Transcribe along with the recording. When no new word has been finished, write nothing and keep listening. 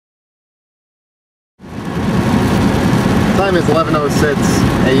time is 11:06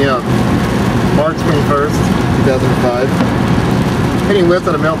 a.m. March 21st, 2005. Heading west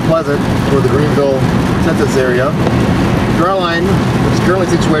out of Mount Pleasant toward the Greenville, Texas area. Dry line, which is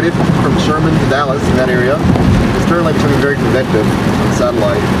currently situated from Sherman to Dallas in that area, is currently becoming very convective on the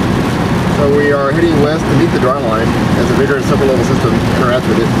satellite. So we are heading west to meet the dry line as a bigger super-level system interacts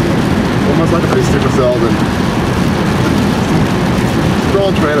with it. We'll most likely produce supercells and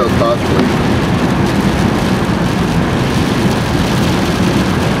strong tornadoes, possibly.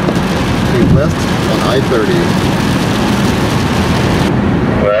 Heading west on I-30.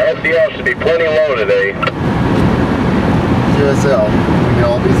 Well, SDL should be plenty low today. QSL. We can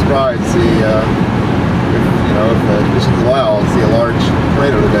all be surprised to see, if conditions allow, see a large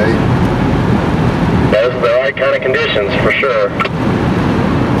tornado today. Those are the right kind of conditions, for sure.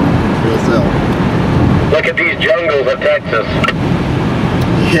 QSL. Look at these jungles of Texas.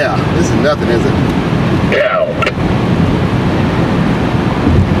 Yeah, this is nothing, is it? Yeah.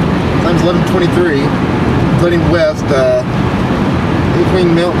 Time's 11:23. Heading west,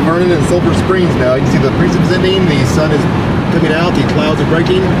 between Mount Vernon and Sulphur Springs now. You can see the precip's ending, the sun is coming out, the clouds are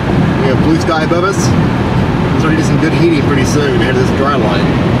breaking. We have blue sky above us. We'll start to do some good heating pretty soon ahead of this dry line.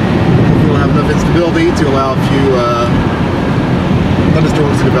 Hopefully we'll have enough instability to allow a few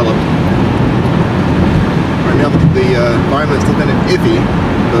thunderstorms to develop. Right now the environment is still kind of iffy,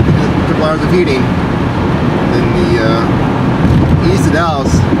 but with a couple hours of heating, then the east of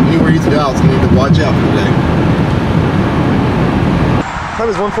Dallas, anywhere east of Dallas, we need to watch out for today. Time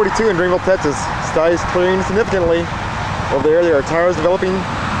is 1:42 in Greenville, Texas. Sky is clearing significantly. Over there, there are towers developing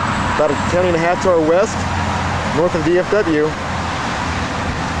about a county and a half to our west, north of DFW.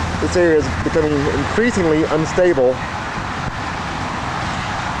 This area is becoming increasingly unstable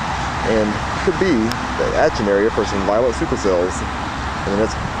and could be the action area for some violent supercells in the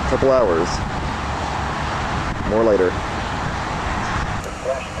next couple hours. More later.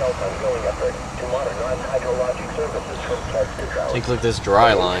 Take a look at this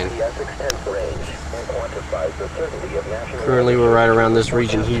dry line. Currently we're right around this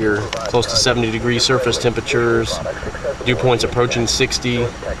region here, close to 70-degree surface temperatures, dew points approaching 60,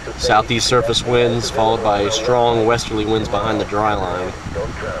 southeast surface winds followed by strong westerly winds behind the dry line.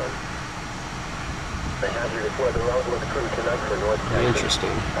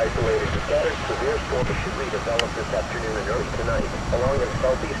 Interesting.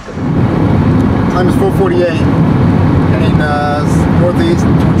 Time is 4:48. Heading northeast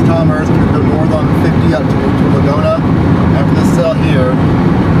towards Commerce. We're going to go north on 50 up to Laguna. After this cell here,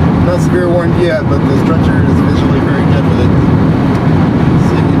 not severe warned yet, but the structure is visually very good with it. Let's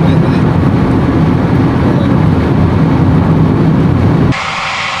see if we can get with it.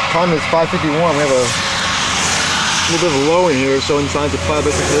 Time is 5:51. We have a little bit of a low in here showing signs of cloud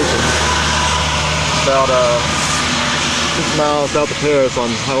precipitation. About 6 miles south of Paris on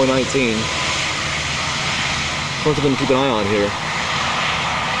Highway 19. Something to keep an eye on here.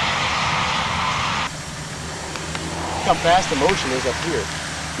 Look how fast the motion is up here.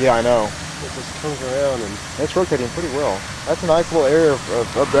 Yeah, I know. It just comes around and it's rotating pretty well. That's a nice little area of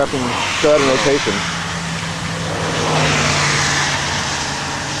updrafting stud and rotation.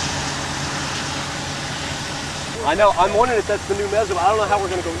 I know, I'm wondering if that's the new meso, but I don't know how we're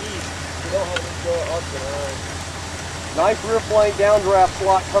going to go east. We don't have to go up and Nice rear flank downdraft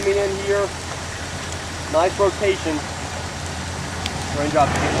slot coming in here. Nice rotation.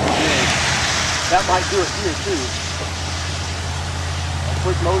 Raindrops getting too big. That might do it here too. A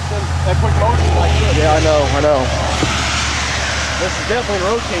quick motion. That quick motion might do it. Yeah, I know. This is definitely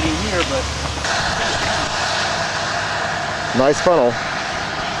rotating here, but nice funnel.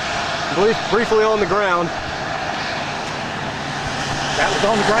 Briefly on the ground. That was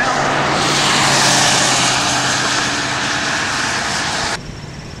on the ground.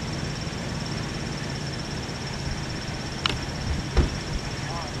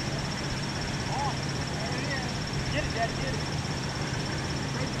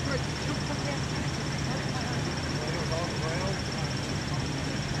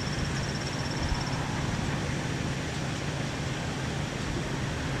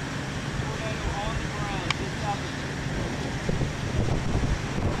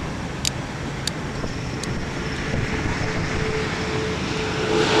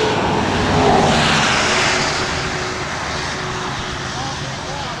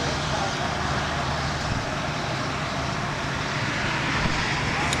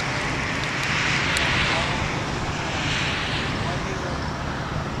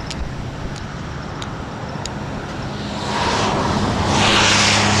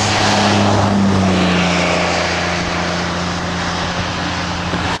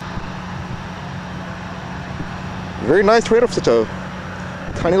 Very nice trade off such a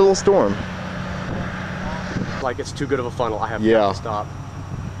tiny little storm. Like it's too good of a funnel. I have Yeah. to stop.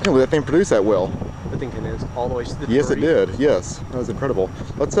 I can't believe that thing produced that well. The thing condensed all the way to the Yes, it debris. did. Yes, that was incredible.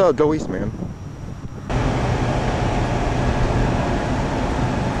 Let's go east, man.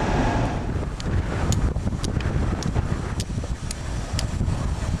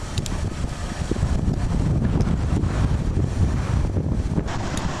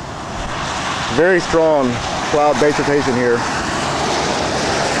 Very strong cloud base rotation here.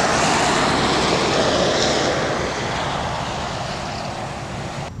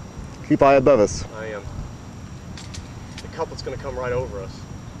 Keep eye above us. I am. The couplet's going to come right over us.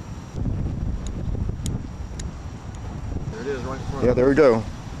 There it is, right in front. Yeah, there we go.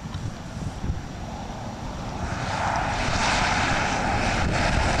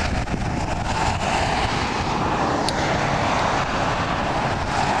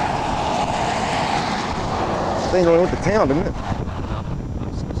 Thing going went to town, didn't it?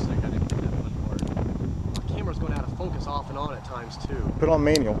 I'm so sick. I didn't get that one part. The camera's going out of focus off and on at times too. Put on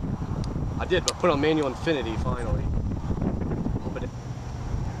manual. I did, but put on manual infinity finally. But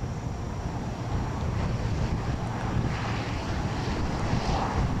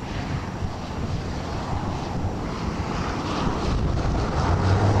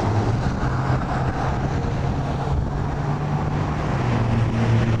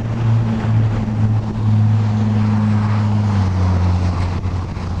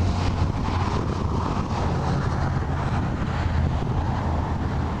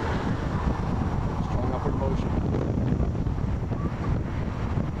strong upward motion.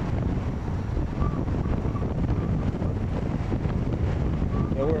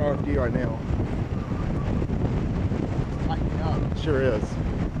 Yeah, we're in RFD right now. Tightening up. Sure is.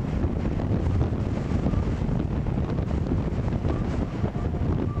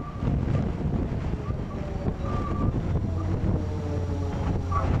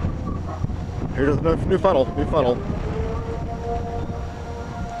 Here's a new funnel, new funnel.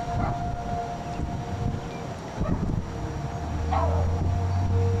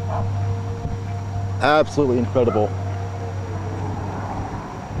 Absolutely incredible.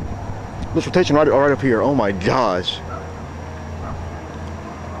 This rotation right up here, oh my gosh.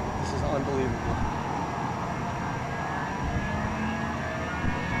 This is unbelievable.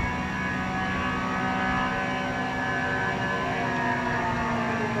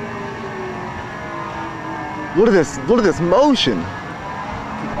 Look at this motion.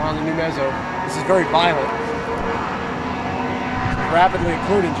 Keep on the new mezzo. This is very violent. It's rapidly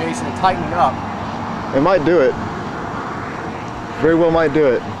occluding, Jason, and tightening up. It might do it. Very well might do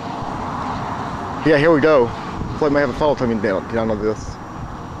it. Yeah, here we go. Looks like I might have a funnel coming down on this.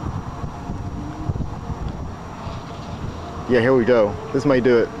 Yeah, here we go. This may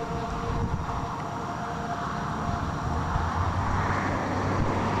do it.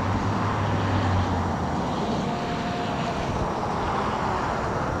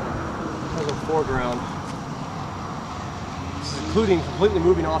 Foreground. This is including completely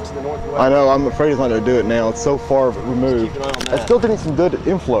moving off to the northwest. I know, I'm afraid it's not going to do it now. It's so far removed. Keep an eye on It's that. still getting some good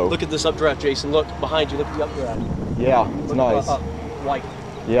inflow. Look at this updraft, Jason. Look behind you. Look at the updraft. Yeah, it's Look nice. White.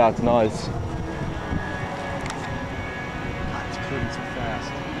 Yeah, it's nice. God, it's occluding so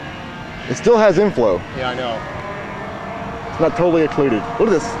fast. It still has inflow. Yeah, I know. It's not totally occluded. Look at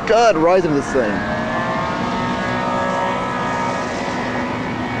this scud rising this thing.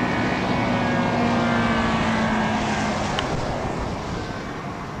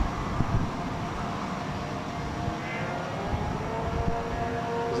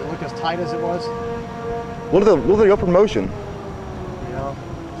 Does it look as tight as it was? Look at the upward motion. Yeah.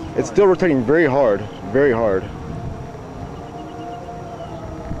 It's still rotating very hard, very hard.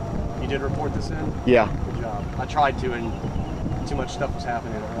 You did report this in? Yeah, Good job. I tried to, and too much stuff was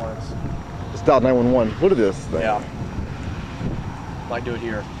happening at once. it's dialed 911. Look at this thing. Yeah. Might do it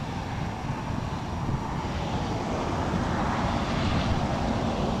here.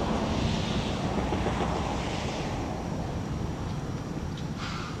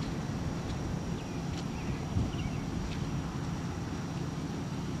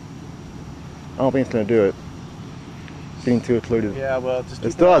 I don't think it's going to do it. It's getting too occluded. Yeah, well, just keep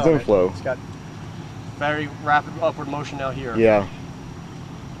It still an eye has on it. inflow. It's got very rapid upward motion out here. Yeah.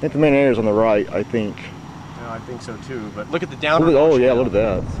 I think the main area is on the right, I think. Yeah, I think so too. But look at the downward Oh motion yeah, now. look at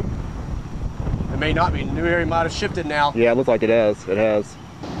that. It may not be. The new area might have shifted now. Yeah, it looks like it has. It has.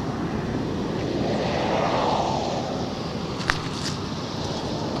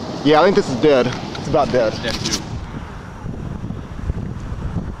 Yeah, I think this is dead. It's about dead. Dead too.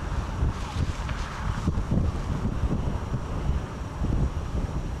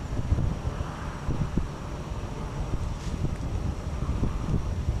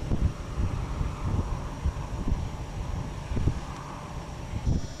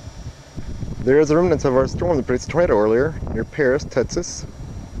 There's the remnants of our storm that produced a tornado earlier near Paris, Texas.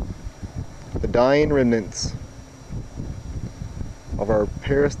 The dying remnants of our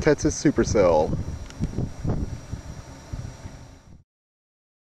Paris, Texas supercell.